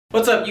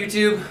What's up,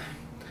 YouTube?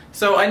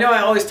 So I know I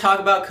always talk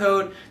about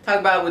code, talk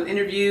about it with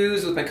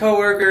interviews with my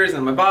coworkers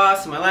and my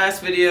boss in my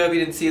last video if you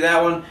didn't see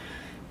that one.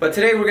 But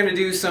today we're going to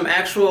do some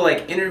actual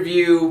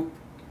interview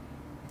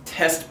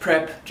test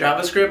prep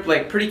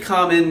JavaScript, pretty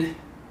common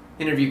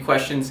interview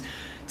questions.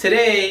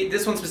 Today,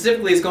 this one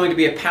specifically is going to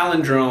be a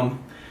palindrome.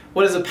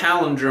 What is a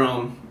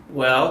palindrome?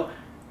 Well,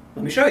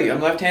 let me show you. I'm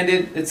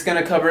left-handed. It's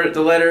going to cover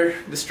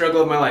the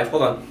struggle of my life.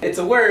 Hold on. It's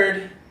a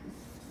word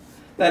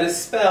that is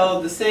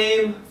spelled the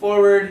same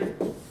forward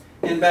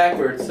and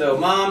backwards. So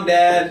mom,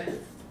 dad,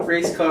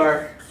 race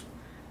car,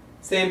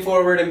 same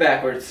forward and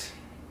backwards.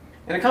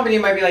 And a company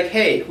might be like,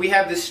 hey, we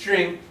have this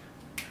string.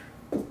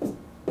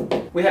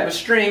 We have a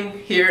string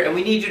here and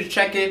we need you to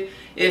check it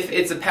if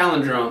it's a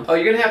palindrome. Oh,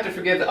 you're going to have to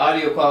forgive the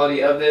audio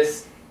quality of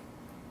this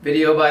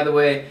video, by the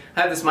way.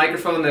 I have this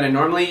microphone that I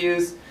normally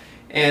use,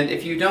 and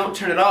if you don't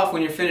turn it off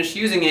when you're finished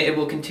using it, it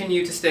will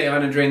continue to stay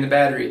on and drain the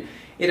battery.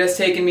 It has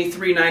taken me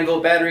 3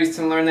 9-volt batteries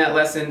to learn that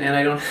lesson, and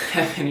I don't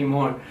have any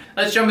more.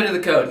 Let's jump into the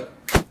code.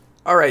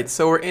 Alright,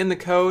 so we're in the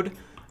code.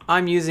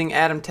 I'm using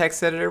Atom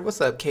Text Editor. What's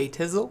up,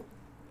 K-Tizzle?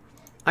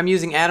 I'm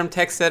using Atom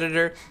Text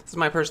Editor. This is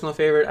my personal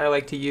favorite. I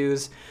like to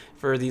use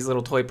for these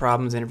little toy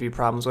problems, interview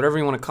problems, whatever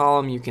you want to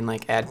call them. You can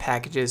add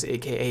packages,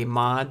 aka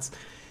mods,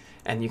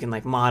 and you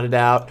can mod it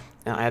out.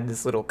 And I add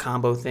this little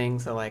combo thing,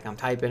 so I'm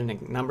typing and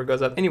a number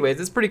goes up.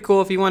 Anyways, it's pretty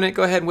cool. If you want it,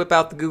 go ahead and whip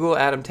out the Google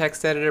Atom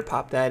Text Editor,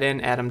 pop that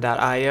in,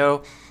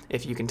 atom.io.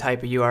 If you can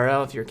type a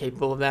URL, if you're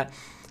capable of that.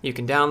 You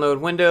can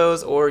download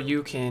Windows or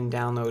you can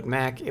download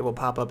Mac. It will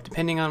pop up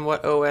depending on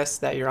what OS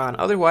that you're on.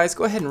 Otherwise,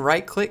 go ahead and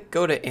right click,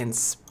 go to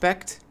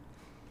Inspect.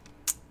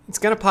 It's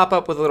going to pop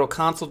up with a little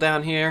console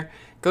down here.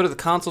 Go to the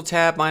console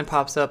tab. Mine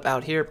pops up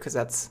out here because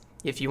that's,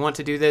 if you want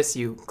to do this,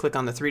 you click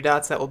on the 3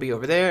 dots that will be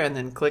over there and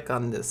then click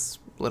on this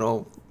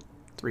little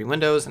 3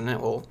 windows and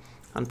it will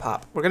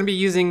unpop. We're going to be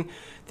using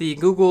the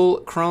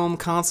Google Chrome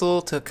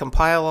console to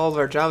compile all of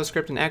our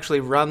JavaScript and actually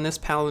run this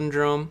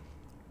palindrome.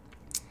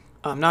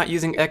 I'm not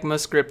using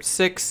ECMAScript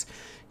 6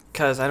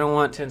 because I don't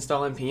want to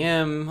install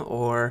npm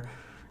or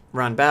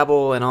run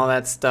Babel and all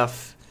that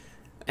stuff,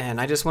 and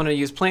I just want to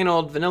use plain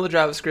old vanilla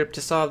JavaScript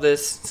to solve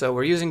this. So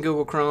we're using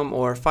Google Chrome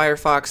or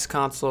Firefox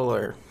console,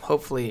 or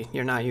hopefully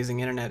you're not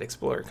using Internet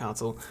Explorer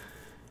console.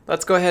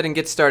 Let's go ahead and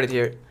get started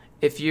here.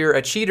 If you're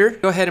a cheater,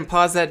 go ahead and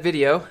pause that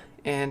video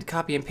and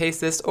copy and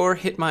paste this, or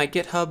hit my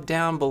GitHub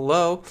down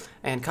below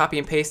and copy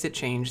and paste it,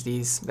 change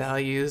these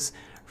values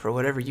for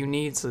whatever you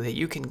need so that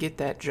you can get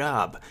that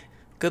job.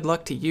 Good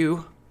luck to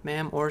you,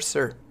 ma'am or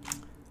sir.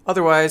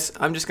 Otherwise,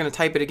 I'm just going to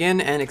type it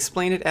again and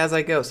explain it as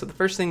I go. So the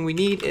first thing we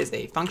need is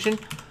a function,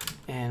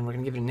 and we're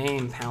going to give it a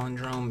name,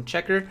 palindrome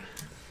checker.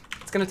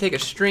 It's going to take a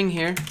string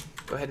here.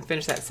 Go ahead and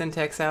finish that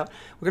syntax out.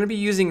 We're going to be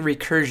using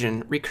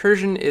recursion.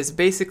 Recursion is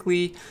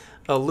basically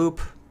a loop,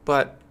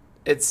 but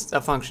it's a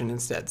function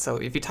instead. So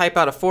if you type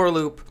out a for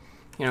loop,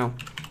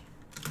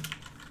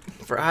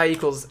 for I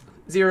equals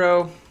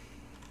 0,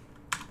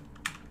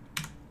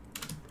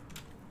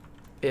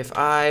 if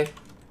I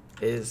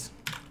is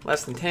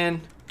less than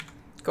 10,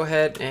 go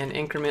ahead and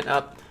increment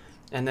up,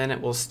 and then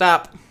it will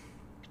stop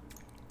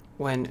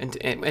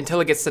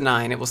until it gets to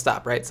 9. It will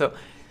stop, right? So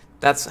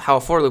that's how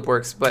a for loop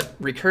works. But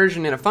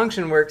recursion in a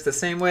function works the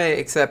same way,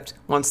 except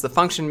once the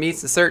function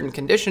meets a certain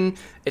condition,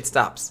 it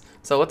stops.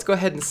 So let's go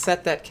ahead and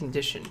set that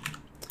condition.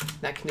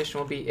 That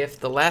condition will be if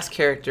the last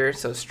character,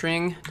 so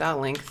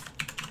string.length,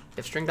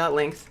 if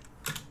string.length,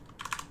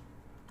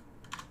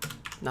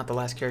 not the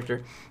last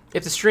character,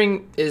 if the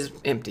string is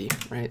empty,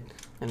 right?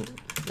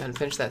 And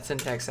finish that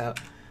syntax out.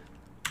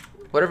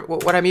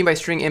 What I mean by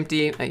string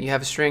empty, you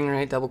have a string,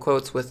 right? Double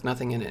quotes with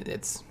nothing in it.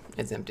 It's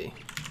empty.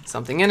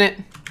 Something in it,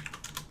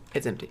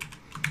 it's empty.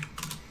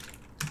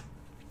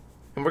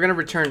 And we're going to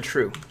return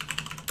true.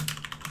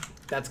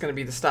 That's going to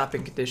be the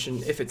stopping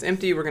condition. If it's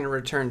empty, we're going to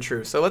return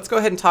true. So let's go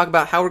ahead and talk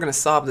about how we're going to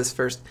solve this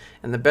first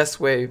and the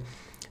best way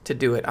to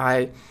do it.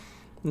 I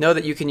know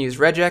that you can use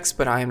regex,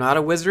 but I am not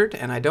a wizard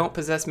and I don't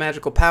possess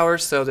magical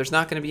powers, so there's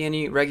not going to be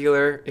any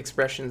regular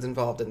expressions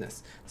involved in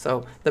this.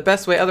 So the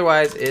best way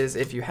otherwise is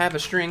if you have a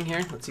string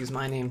here, let's use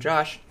my name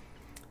Josh,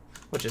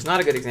 which is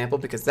not a good example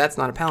because that's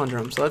not a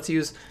palindrome. So let's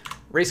use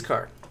race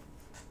car.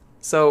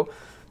 So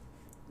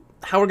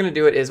how we're going to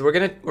do it is we're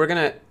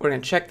gonna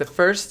check the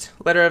first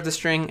letter of the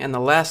string and the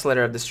last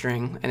letter of the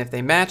string, and if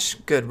they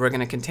match, good. We're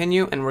going to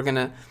continue and we're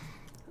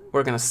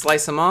gonna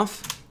slice them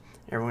off,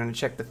 and we're going to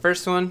check the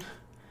first one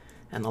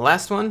and the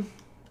last one,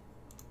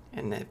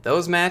 and if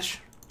those match,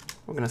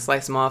 we're going to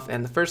slice them off,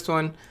 and the first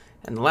one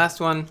and the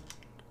last one,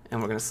 and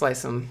we're going to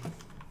slice them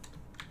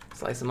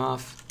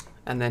off,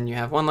 and then you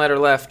have one letter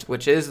left,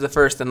 which is the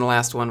first and the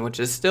last one, which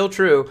is still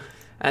true,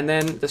 and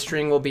then the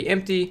string will be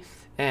empty,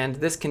 and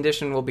this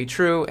condition will be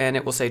true, and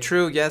it will say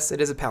true, yes, it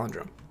is a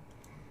palindrome.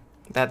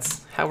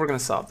 That's how we're going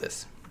to solve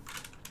this.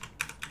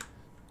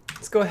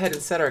 Let's go ahead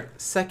and set our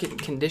second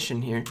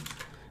condition here.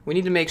 We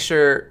need to make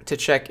sure to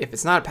check if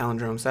it's not a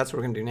palindrome, so that's what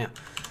we're going to do now.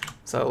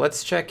 So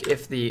let's check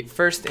if the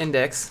first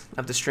index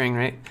of the string,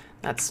 right,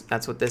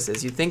 that's what this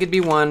is. You'd think it'd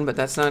be 1, but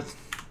that's not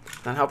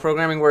Not how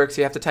programming works.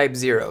 You have to type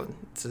 0.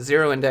 It's a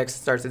 0 index, it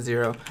starts at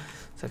 0.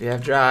 So if you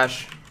have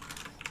Josh,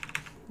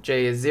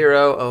 J is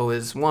 0, O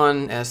is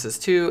 1, S is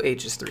 2,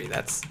 H is 3.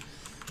 That's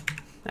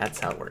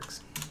how it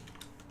works.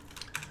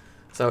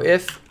 So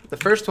if the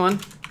first one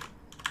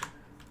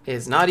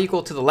is not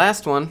equal to the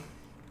last one,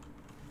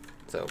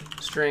 so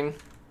string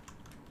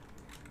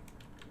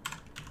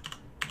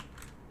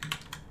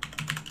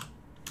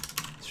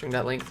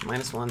string.length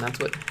 -1, that's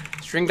what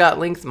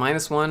string.length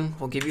 -1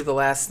 will give you the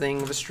last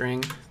thing of a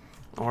string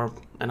or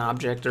an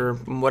object or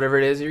whatever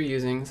it is you're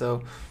using.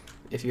 So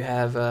if you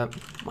have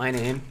my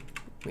name,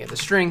 we have the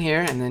string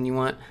here, and then you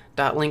want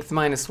 .length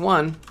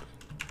 -1,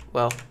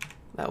 well,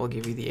 that will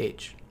give you the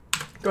H.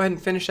 Go ahead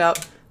and finish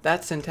out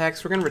that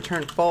syntax. We're going to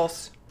return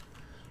false,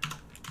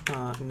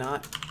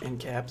 not in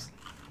caps.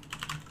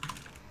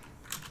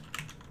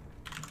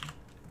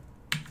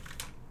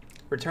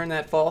 Return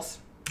that false.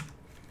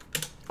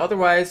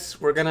 Otherwise,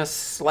 we're going to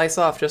slice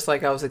off just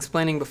like I was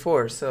explaining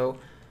before. So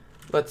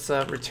let's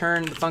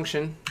return the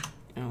function,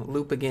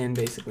 loop again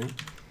basically.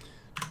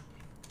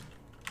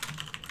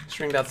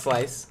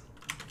 String.slice.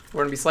 We're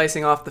going to be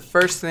slicing off the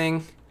first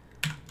thing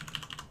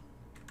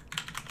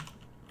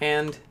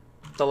and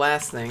the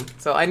last thing.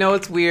 So I know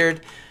it's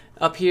weird.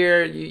 Up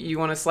here, you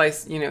want to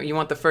slice, you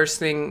want the first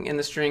thing in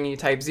the string, you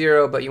type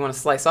 0, but you want to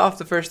slice off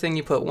the first thing,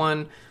 you put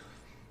 1.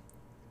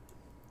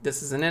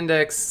 This is an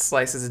index,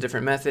 slice is a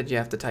different method, you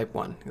have to type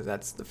 1, because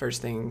that's the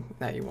first thing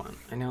that you want.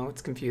 I know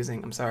it's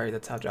confusing, I'm sorry,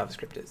 that's how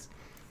JavaScript is.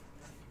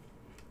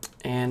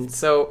 And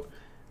so,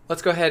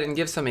 let's go ahead and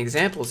give some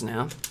examples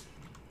now.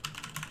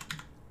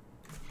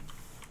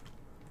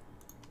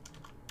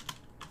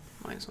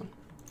 -1.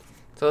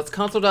 So let's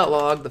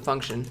console.log the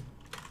function.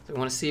 So we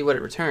want to see what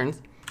it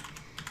returns.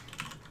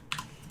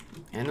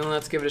 And then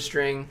let's give it a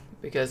string,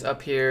 because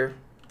up here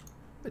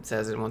it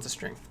says it wants a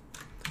string.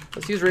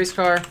 Let's use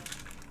racecar,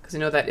 because you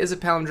know that is a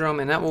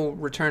palindrome and that will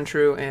return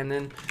true. And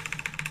then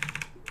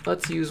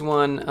let's use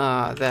one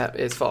that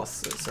is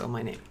false, so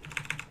my name.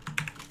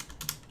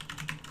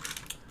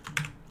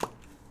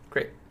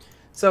 Great.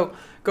 So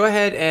go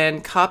ahead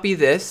and copy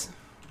this,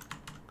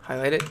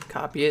 highlight it,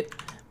 copy it,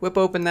 whip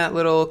open that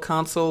little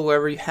console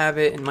wherever you have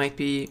it. It might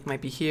be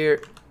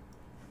here.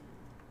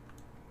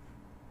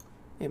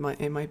 It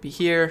might be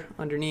here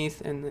underneath,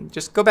 and then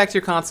just go back to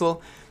your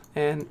console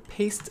and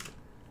paste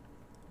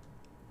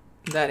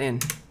that in.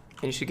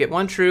 And you should get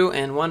 1 true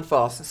and 1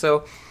 false.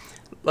 So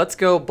let's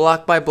go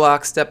block by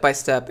block, step by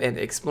step, and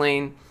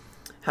explain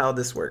how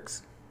this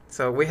works.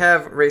 So we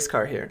have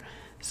racecar here.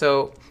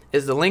 So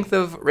is the length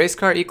of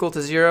racecar equal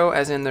to 0,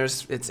 as in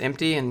it's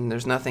empty and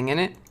there's nothing in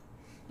it?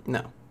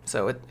 No.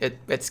 So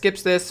it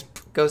skips this,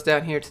 goes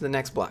down here to the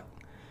next block.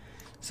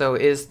 So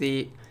is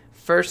the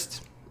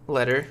first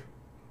letter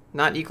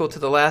not equal to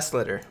the last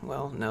letter?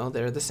 Well, no,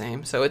 they're the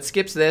same. So it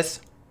skips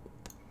this,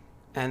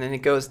 and then it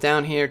goes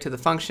down here to the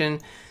function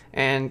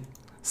and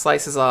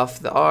slices off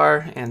the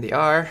R, and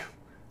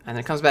then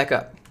it comes back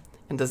up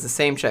and does the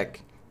same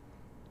check.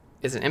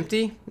 Is it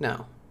empty?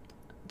 No.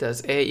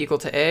 Does A equal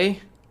to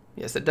A?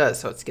 Yes, it does,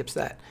 so it skips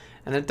that.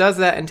 And it does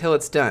that until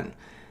it's done.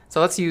 So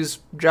let's use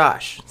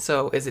Josh.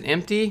 So is it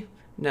empty?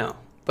 No.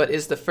 But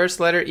is the first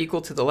letter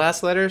equal to the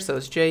last letter? So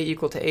is J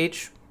equal to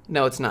H?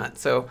 No, it's not.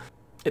 So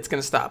it's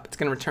going to stop. It's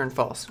going to return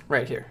false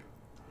right here.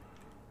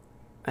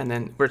 And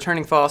then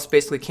returning false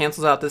basically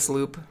cancels out this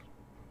loop.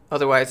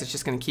 Otherwise, it's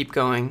just going to keep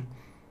going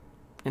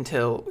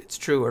until it's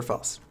true or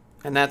false.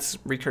 And that's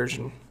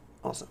recursion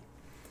also.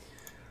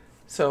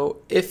 So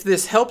if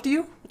this helped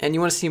you and you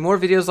want to see more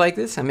videos like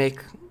this, I make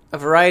a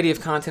variety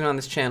of content on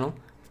this channel.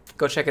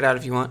 Go check it out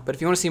if you want. But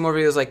if you want to see more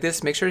videos like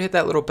this, make sure to hit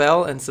that little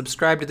bell and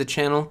subscribe to the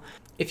channel.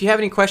 If you have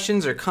any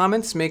questions or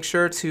comments, make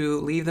sure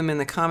to leave them in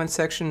the comment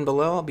section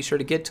below. I'll be sure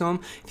to get to them.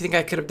 If you think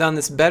I could have done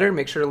this better,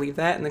 make sure to leave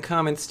that in the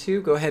comments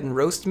too. Go ahead and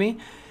roast me.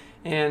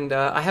 And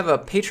I have a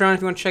Patreon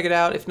if you want to check it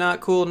out. If not,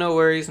 cool, no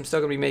worries. I'm still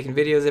going to be making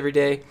videos every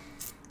day.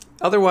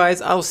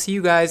 Otherwise, I'll see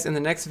you guys in the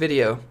next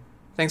video.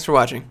 Thanks for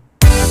watching.